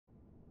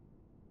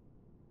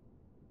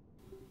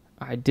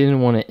I didn't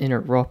want to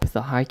interrupt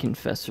the High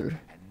Confessor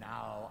And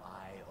now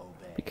I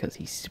obey. because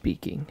he's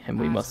speaking and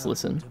we must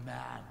listen.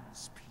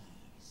 Demands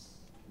peace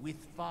with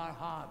Far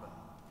Harbor,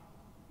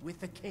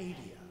 with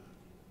Acadia,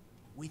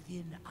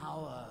 within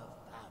our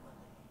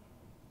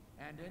family.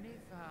 And any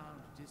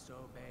found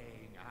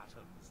disobeying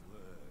Atom's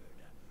word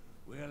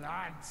will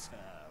answer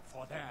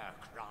for their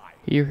crime.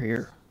 Hear,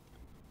 hear.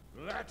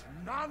 Let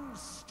none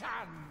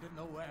stand in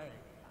the way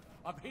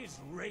of his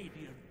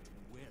radiant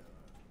will.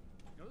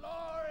 Glory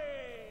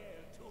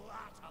to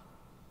Atom!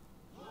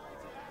 Glory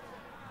to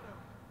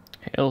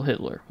Atom! Hail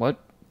Hitler. What?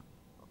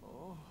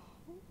 Oh,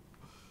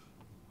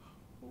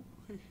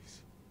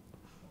 please.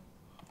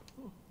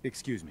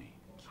 Excuse me,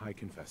 High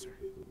Confessor.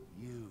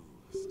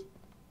 Used.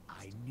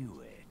 I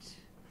knew it.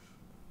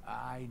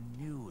 I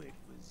knew it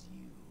was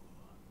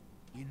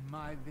you. In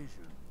my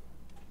vision,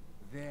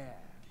 there,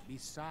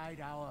 beside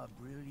our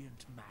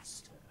brilliant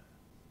master.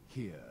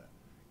 Here,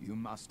 you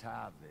must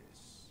have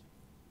this.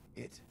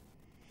 It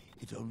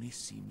only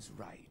seems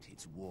right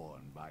it's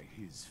worn by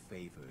his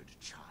favored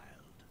child.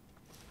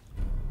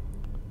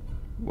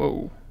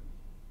 Whoa.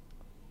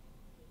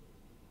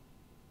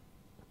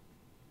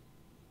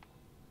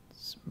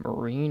 It's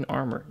marine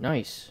armor.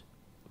 Nice.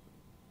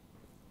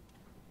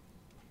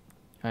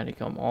 Had to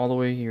come all the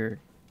way here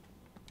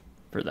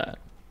for that.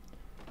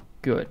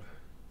 Good.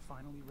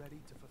 Finally ready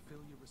to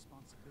fulfill your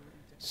responsibility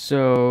to...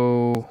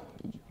 So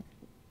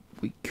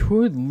we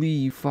could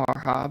leave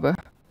Far Harbor,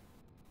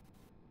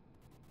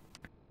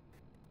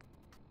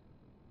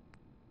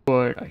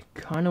 but I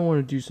kind of want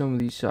to do some of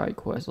these side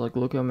quests. Like,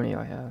 look how many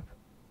I have.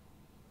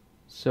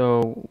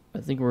 So I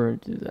think we're going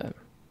to do that.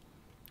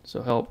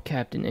 So help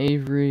Captain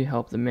Avery,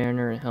 help the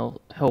Mariner, and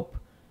help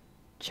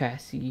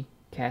Cassie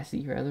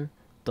rather,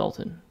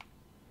 Dalton.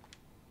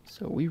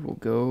 So we will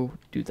go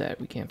do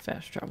that. We can't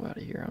fast travel out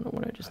of here. I don't know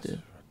what I just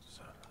did.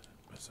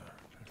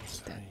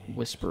 That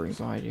whispering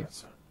behind you.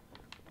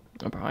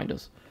 Or behind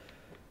us.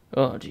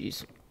 Oh,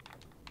 jeez.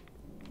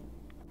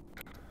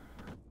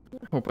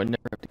 I hope I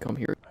never have to come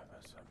here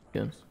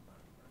again.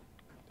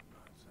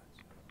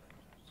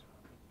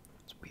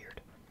 It's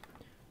weird.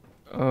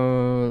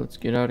 Let's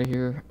get out of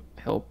here.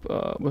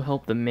 We'll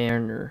help the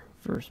Mariner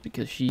first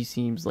because she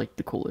seems like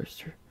the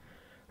coolest.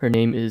 Her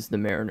name is the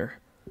Mariner.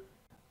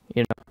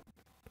 You know.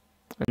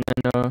 And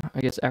then, I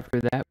guess after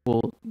that,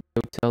 we'll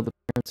go tell the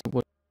parents of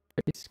what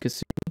it's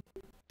Kasumi.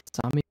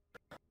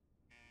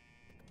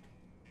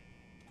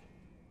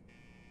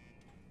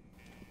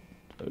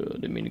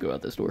 Didn't mean to go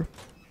out this door.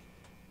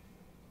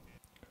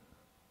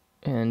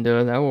 And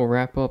that will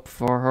wrap up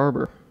Far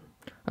Harbor.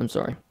 I'm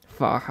sorry,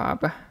 Far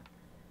Harbor.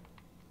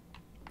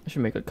 I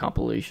should make a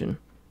compilation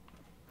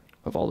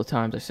of all the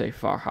times I say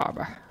Far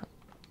Harbor.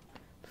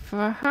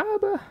 Far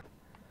Harbor.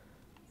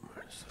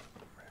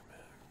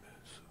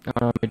 I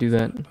don't know how I do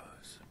that.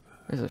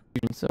 There's a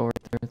fusion cell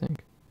right there, I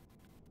think.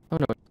 Oh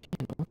no,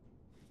 what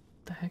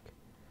the heck?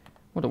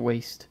 What a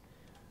waste.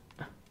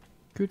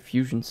 Good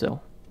fusion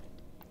cell.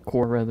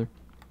 Core, rather.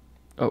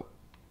 Oh.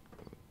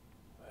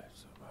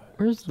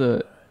 Where's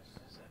the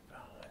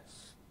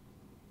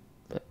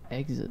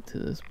exit to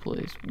this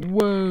place?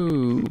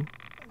 Whoa!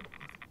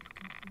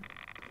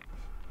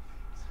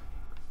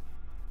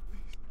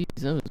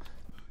 Jeez, that was...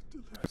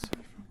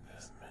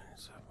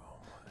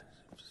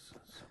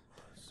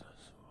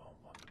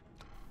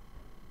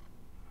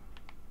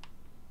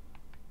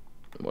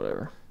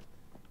 Whatever.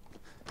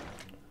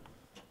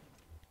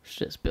 Let's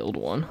just build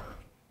one.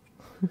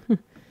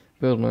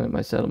 Build one at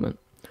my settlement.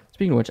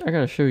 Speaking of which, I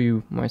gotta show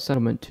you my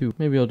settlement too.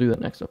 Maybe I'll do that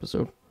next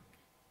episode.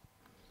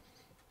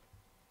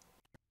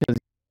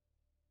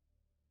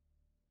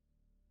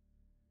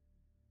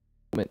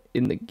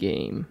 In the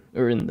game,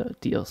 or in the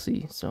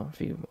DLC, so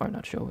why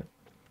not show it?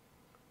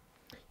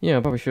 Yeah,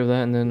 I'll probably show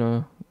that and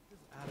then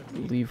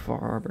leave Far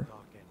Harbor.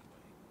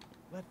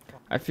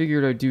 I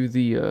figured I'd do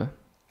the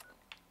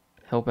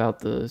help out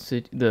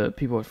the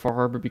people at Far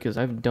Harbor because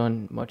I haven't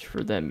done much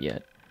for them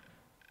yet.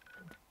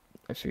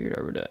 I figured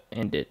I would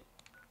end it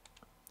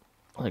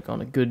like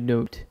on a good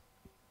note,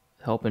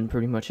 helping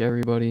pretty much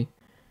everybody.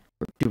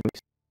 Or doing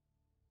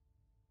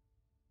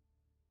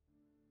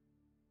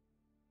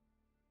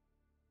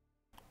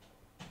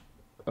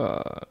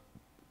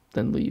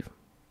then leave.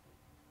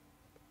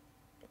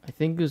 I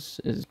think this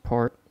is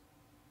part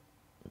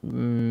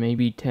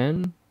maybe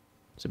 10,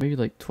 so maybe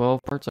like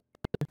 12 parts.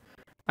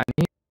 I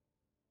mean,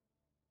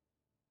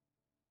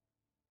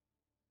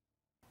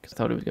 because I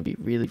thought it was gonna be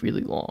really,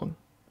 really long.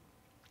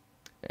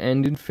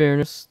 And in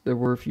fairness, there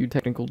were a few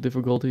technical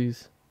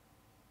difficulties,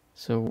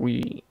 so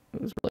it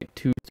was like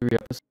 2-3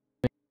 episodes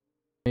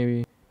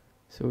maybe.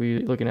 So we're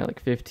looking at like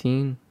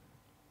 15.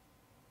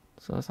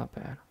 So that's not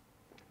bad.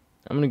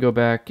 I'm gonna go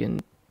back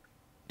and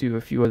do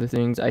a few other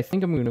things. I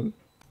think I'm gonna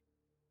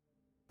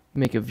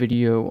make a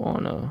video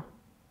on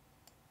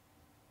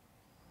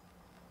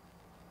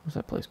what's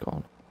that place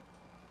called?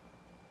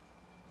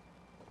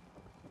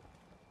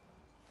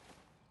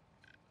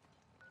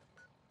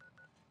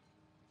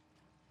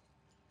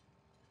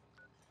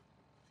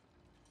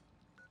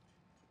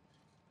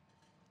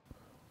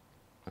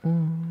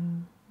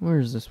 Where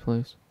is this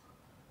place?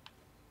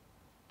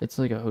 It's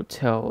like a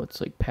hotel. It's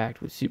like packed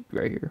with soup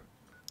right here.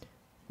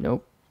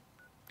 Nope.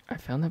 I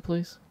found that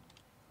place.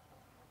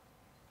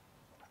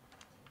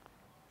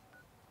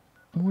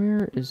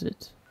 Where is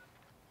it?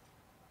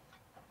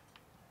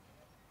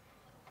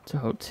 It's a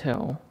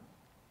hotel.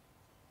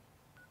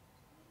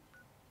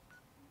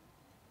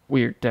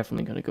 We're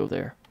definitely gonna go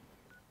there.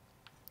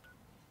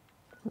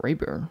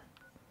 Rayburn.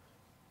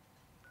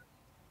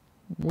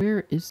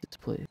 Where is this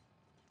place?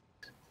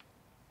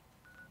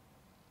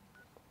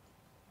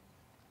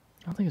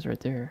 I don't think it's right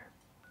there.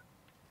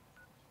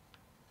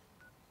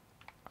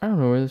 I don't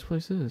know where this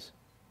place is.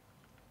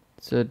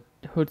 It's a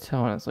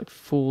hotel and it's like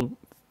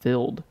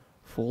filled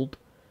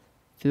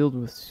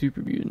with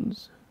super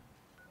mutants.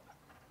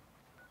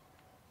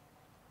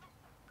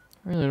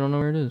 I really don't know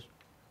where it is.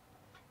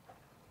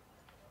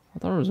 I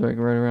thought it was like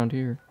right around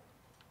here.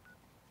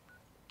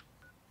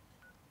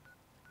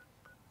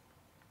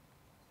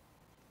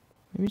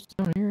 Maybe it's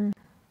down here.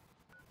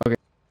 Okay,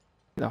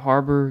 the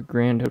Harbor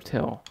Grand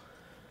Hotel.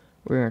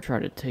 We're gonna try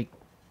to take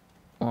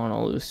on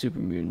all those super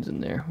mutants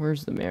in there.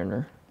 Where's the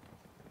Mariner?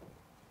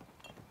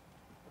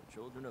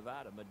 Children of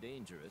Adam are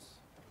dangerous.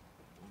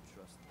 Don't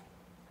trust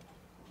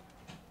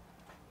them.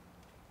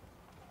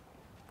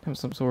 Have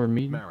some sort of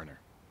meeting. Mariner.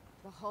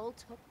 The hull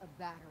took a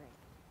battering,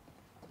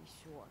 to be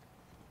sure.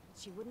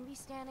 She wouldn't be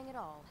standing at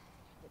all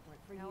if it weren't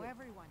for Now you.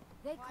 everyone,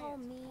 They quiet, call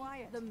me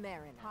quiet. the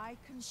Mariner. High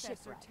Confessor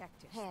Shipwright,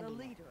 Tectus, the handyman,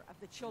 leader of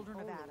the Children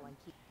of only Adam, one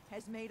keep-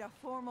 has made a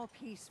formal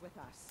peace with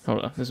us. Hold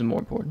on, this is more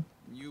important.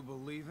 You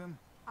believe him?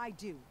 I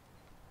do.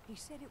 He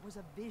said it was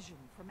a vision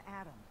from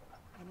Adam.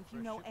 And if you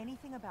know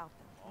anything about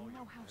them, you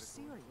know how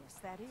serious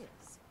that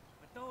is.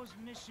 But those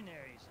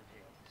missionaries of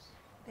his.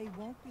 They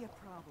won't be a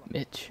problem.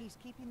 Mitch. He's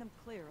keeping them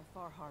clear of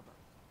Far Harbor.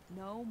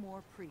 No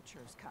more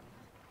preachers coming.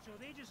 So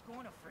they just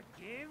going to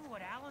forgive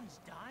what Alan's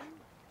done?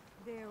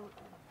 They're,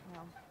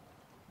 well,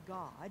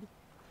 God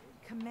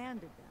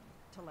commanded them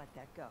to let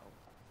that go.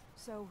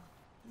 So,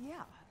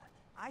 yeah,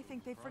 I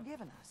think they've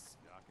forgiven us.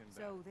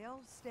 So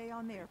they'll stay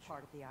on their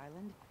part of the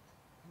island,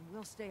 and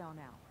we'll stay on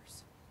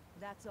ours.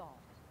 That's all.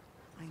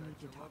 I need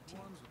to talk to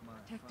you.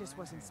 Tectus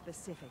wasn't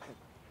specific, but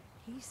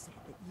he said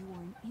that you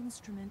were an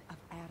instrument of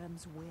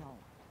Adam's will.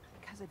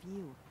 Because of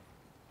you,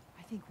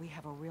 I think we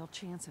have a real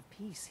chance of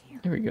peace here.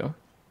 Here we go.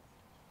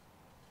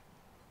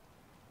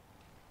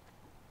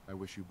 I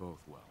wish you both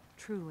well.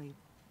 Truly,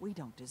 we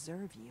don't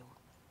deserve you.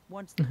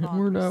 Once the We're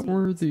fog not recedes,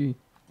 worthy.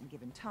 and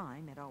given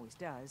time, it always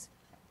does,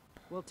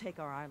 we'll take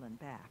our island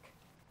back.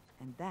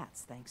 And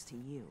that's thanks to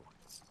you.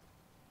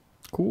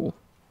 Cool.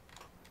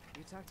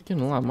 You talked to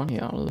Getting a lot of money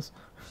out of this.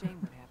 Shame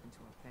what happened to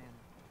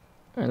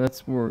our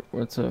family. Alright,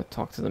 let's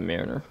talk to the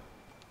Mariner.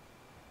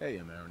 Hey,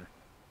 Mariner.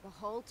 The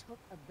hull took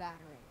a battering,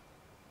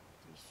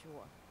 to be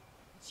sure.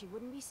 But she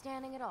wouldn't be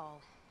standing at all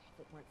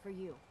if it weren't for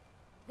you.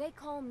 They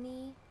call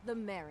me the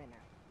Mariner.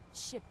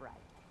 Shipwright,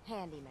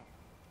 handyman.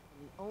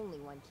 And the only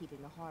one keeping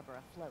the harbor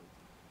afloat.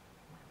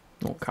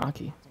 Oh, Well,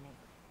 cocky. Captain Avery.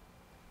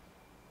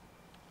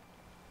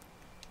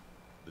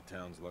 The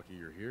town's lucky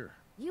you're here.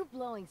 You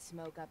blowing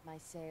smoke up my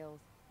sails.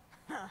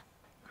 Hmm.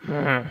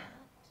 There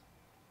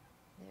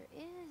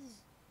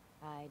is.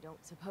 I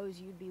don't suppose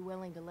you'd be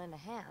willing to lend a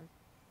hand.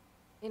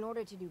 In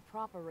order to do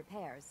proper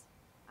repairs,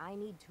 I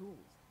need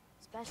tools.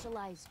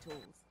 Specialized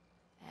tools.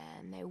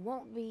 And they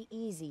won't be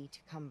easy to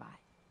come by.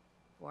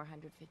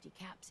 450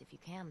 caps if you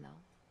can, though.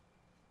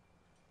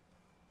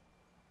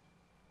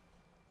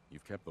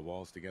 You've kept the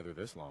walls together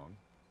this long.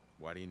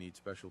 Why do you need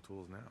special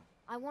tools now?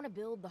 I want to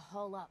build the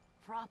hull up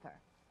proper.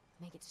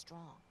 Make it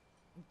strong.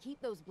 And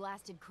keep those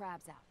blasted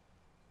crabs out.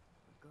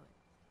 For good.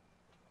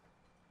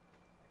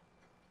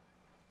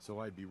 So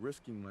I'd be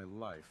risking my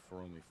life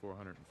for only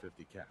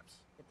 450 caps.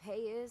 The pay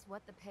is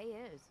what the pay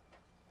is.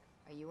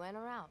 Are you in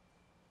or out?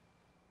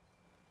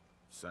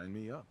 Sign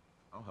me up.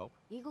 I'll help.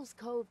 Eagles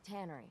Cove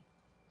Tannery.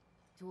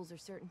 Tools are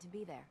certain to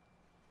be there.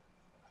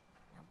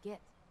 Now get.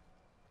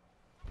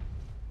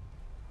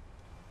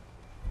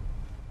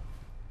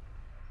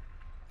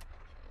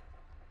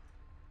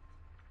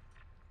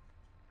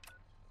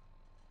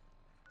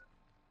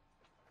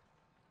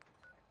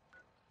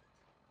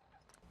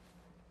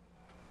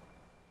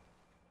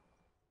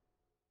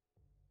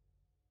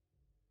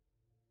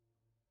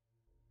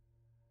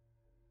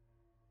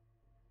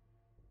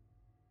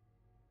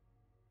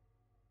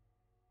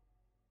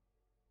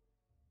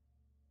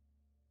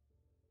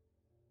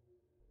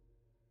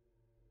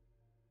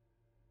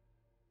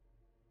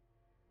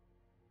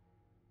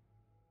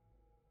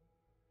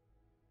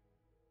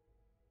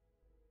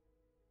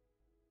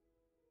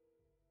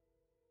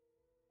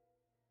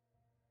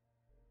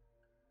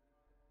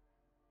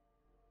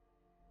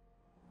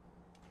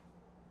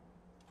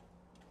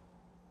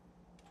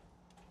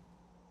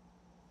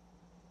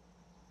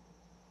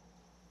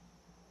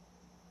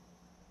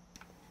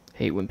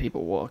 Hate when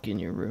people walk in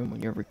your room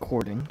when you're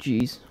recording.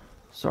 Jeez.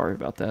 Sorry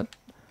about that.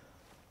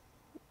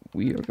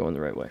 We are going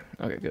the right way.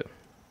 Okay, good.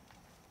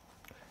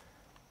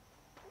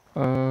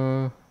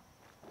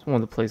 It's one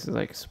of the places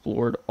I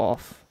explored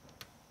off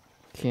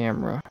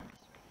camera.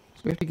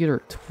 So we have to get our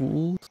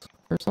tools.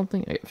 or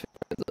something? I gotta figure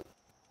it out.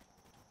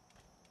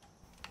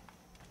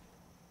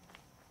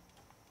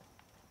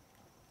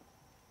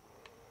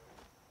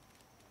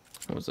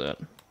 What was that?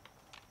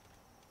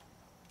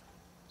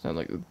 Sound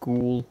like a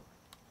ghoul.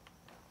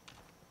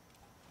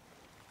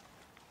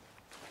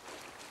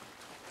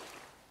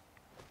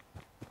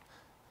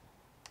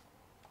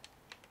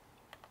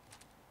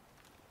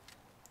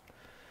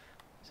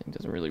 This thing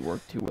doesn't really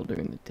work too well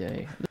during the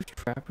day. Are there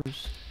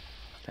trappers?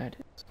 That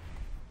is.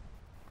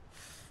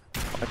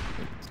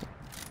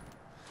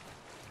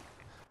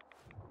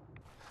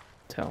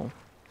 Tell.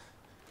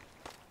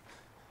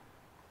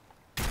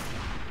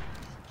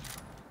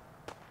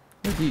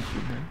 Where's these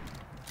you, man?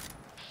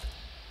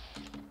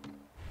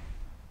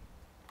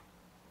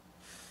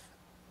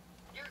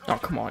 Oh,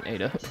 come on,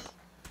 Ada.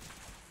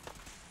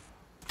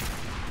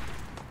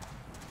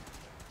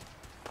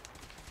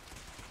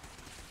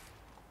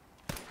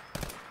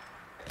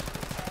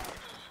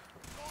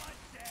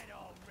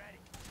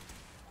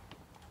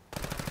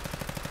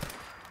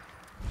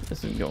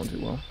 This isn't going too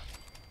well.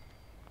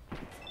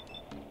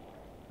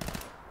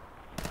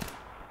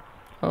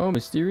 Oh,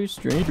 mysterious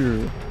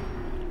stranger.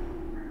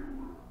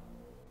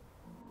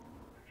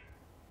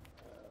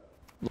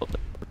 Love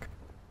that work.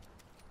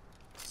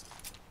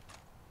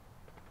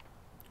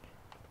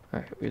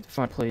 Alright, we have to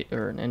find a plate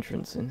or an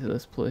entrance into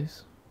this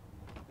place.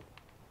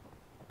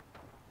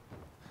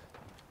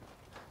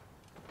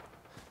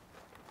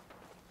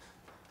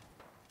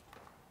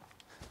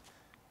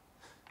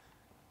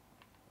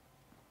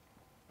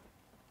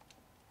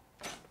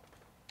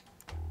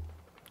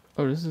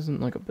 Oh, this isn't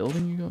like a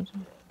building you go into?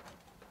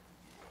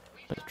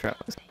 That's a trap.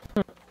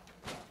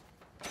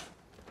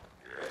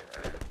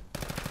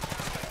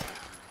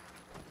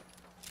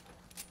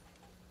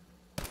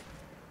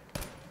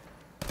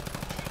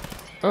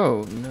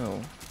 Oh,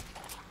 no.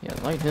 Yeah,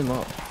 light him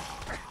up.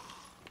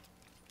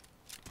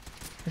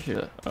 I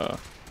should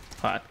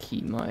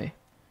hotkey my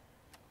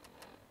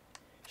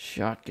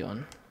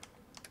shotgun.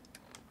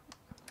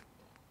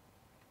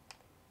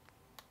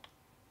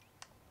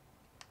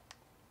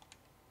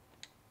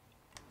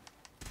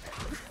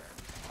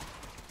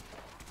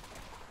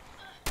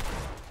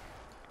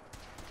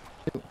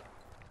 Ew.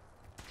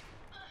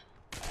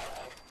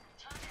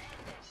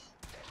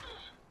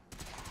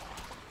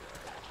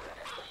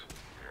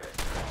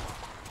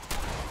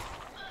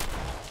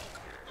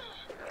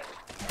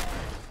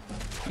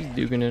 He's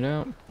duking it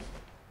out.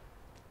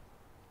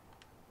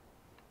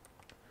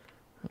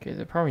 Okay,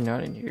 they're probably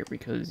not in here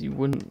because you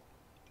wouldn't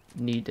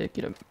need to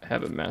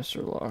have a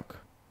master lock.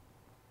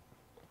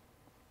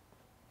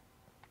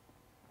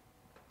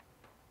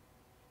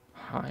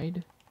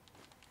 Hide?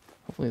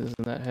 Hopefully this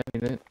isn't that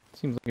heavy. That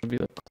seems like it'd be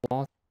the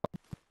cloth.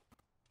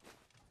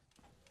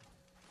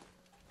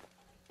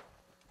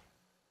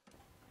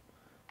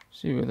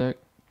 See what that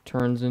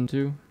turns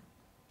into.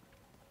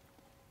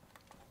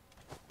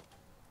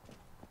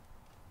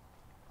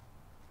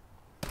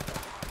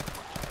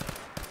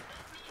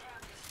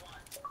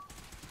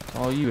 It's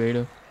all you,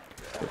 Ada.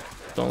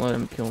 Don't let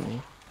him kill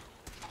me.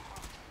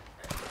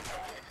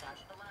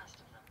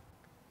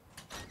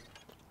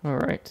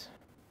 Alright.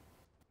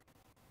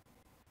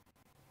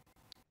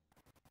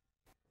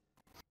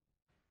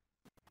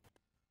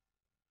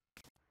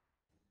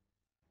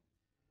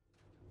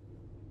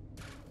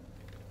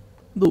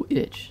 Little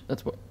itch.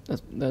 That's what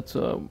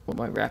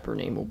my rapper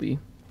name will be.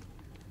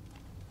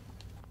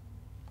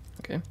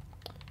 Okay.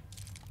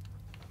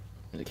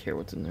 I don't care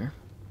what's in there.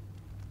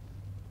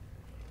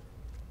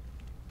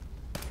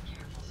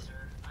 Careful, sir.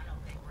 I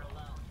don't think we're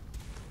alone.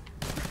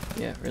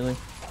 Yeah, really?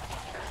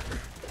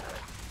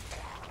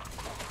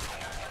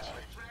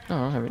 Oh, I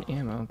don't have any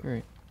ammo.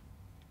 Great.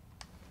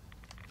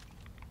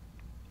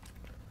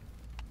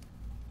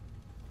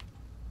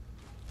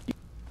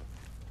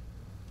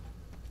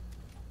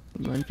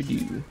 What do you want to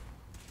do?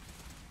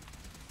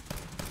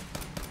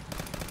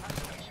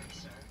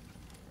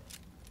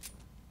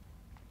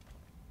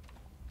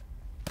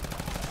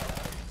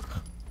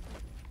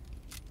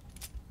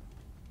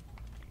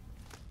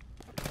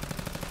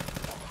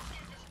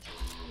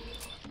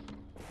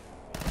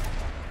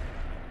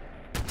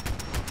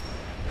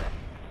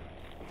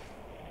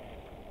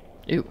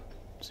 Ew.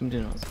 Zoomed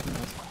in on something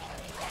else.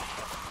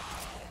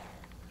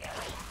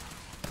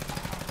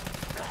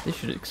 They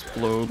should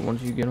explode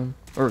once you get them.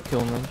 Or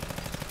kill them.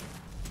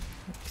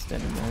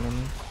 Extended mag on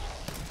them.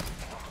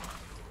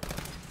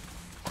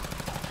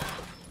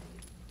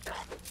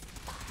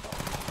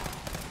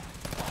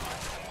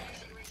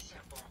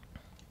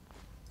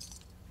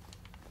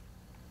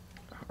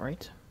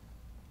 Alright.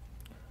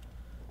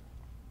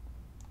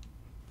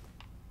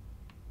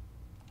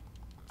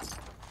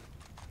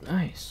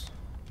 Nice.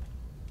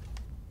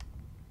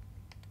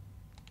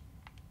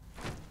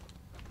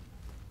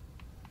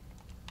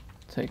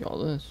 Take all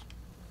this.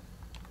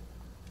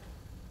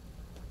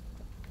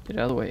 Get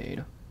out of the way,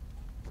 Ada.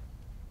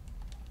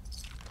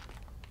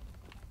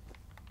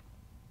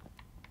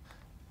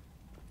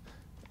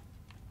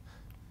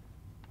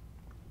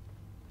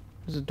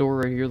 There's a door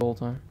right here the whole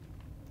time.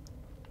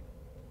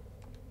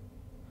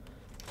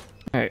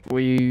 Alright,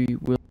 we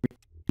will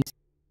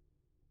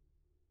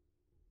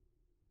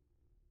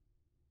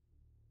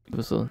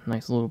us a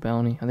nice little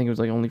bounty. I think it was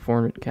like only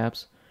 400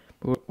 caps.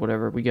 But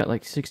whatever. We got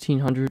like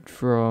 1600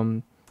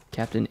 from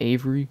Captain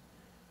Avery.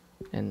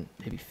 And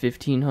maybe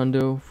 15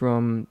 hundo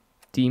from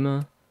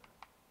Dima.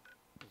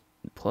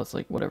 Plus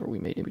like whatever we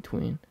made in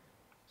between.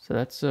 So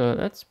that's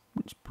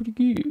pretty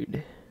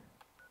good.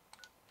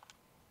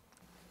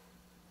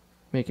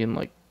 Making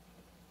like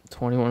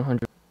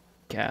 2100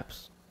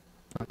 caps.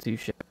 Not too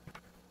shabby.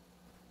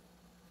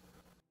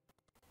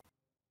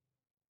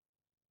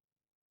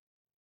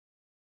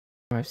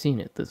 I've seen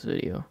it this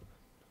video.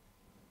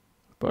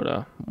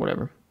 But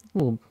whatever. A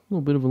little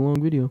bit of a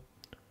long video.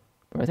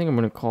 But I think I'm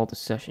gonna call the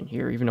session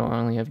here, even though I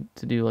only have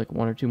to do like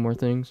 1 or 2 more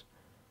things.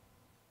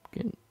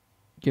 Getting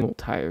a little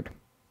tired.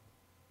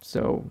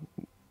 So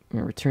I'm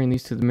gonna return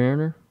these to the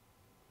Mariner.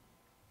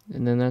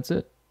 And then that's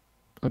it.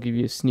 I'll give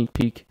you a sneak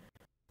peek.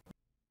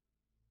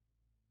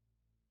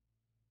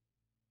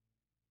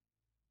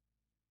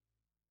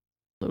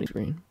 Loading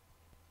screen.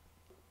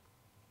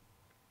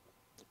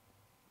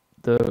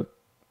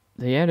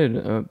 They added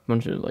a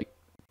bunch of like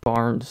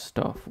barn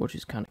stuff, which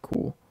is kind of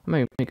cool. I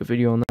might make a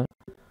video on that.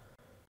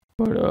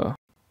 But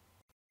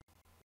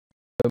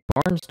the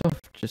barn stuff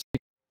just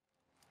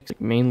takes like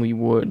mainly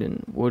wood,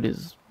 and wood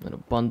is an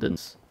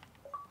abundance.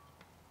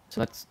 So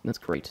that's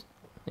great.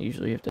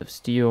 Usually you have to have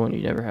steel, and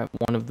you never have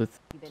one of the.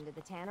 You been to the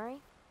tannery?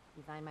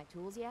 You find my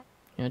tools yet?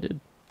 Yeah, I did.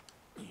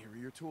 Here are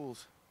your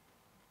tools.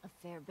 A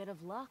fair bit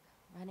of luck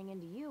running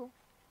into you.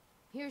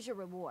 Here's your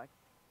reward.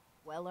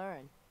 Well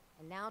earned.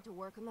 And now to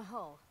work on the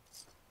hull.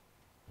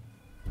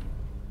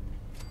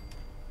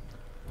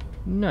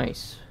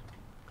 Nice.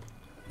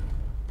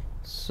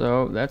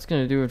 So that's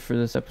gonna do it for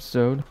this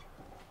episode.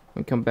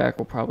 When we come back,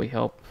 we'll probably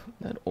help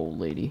that old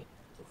lady.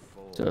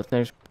 So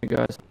thanks,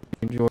 guys.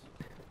 Enjoy.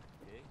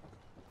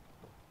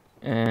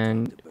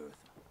 And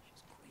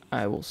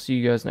I will see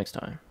you guys next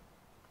time.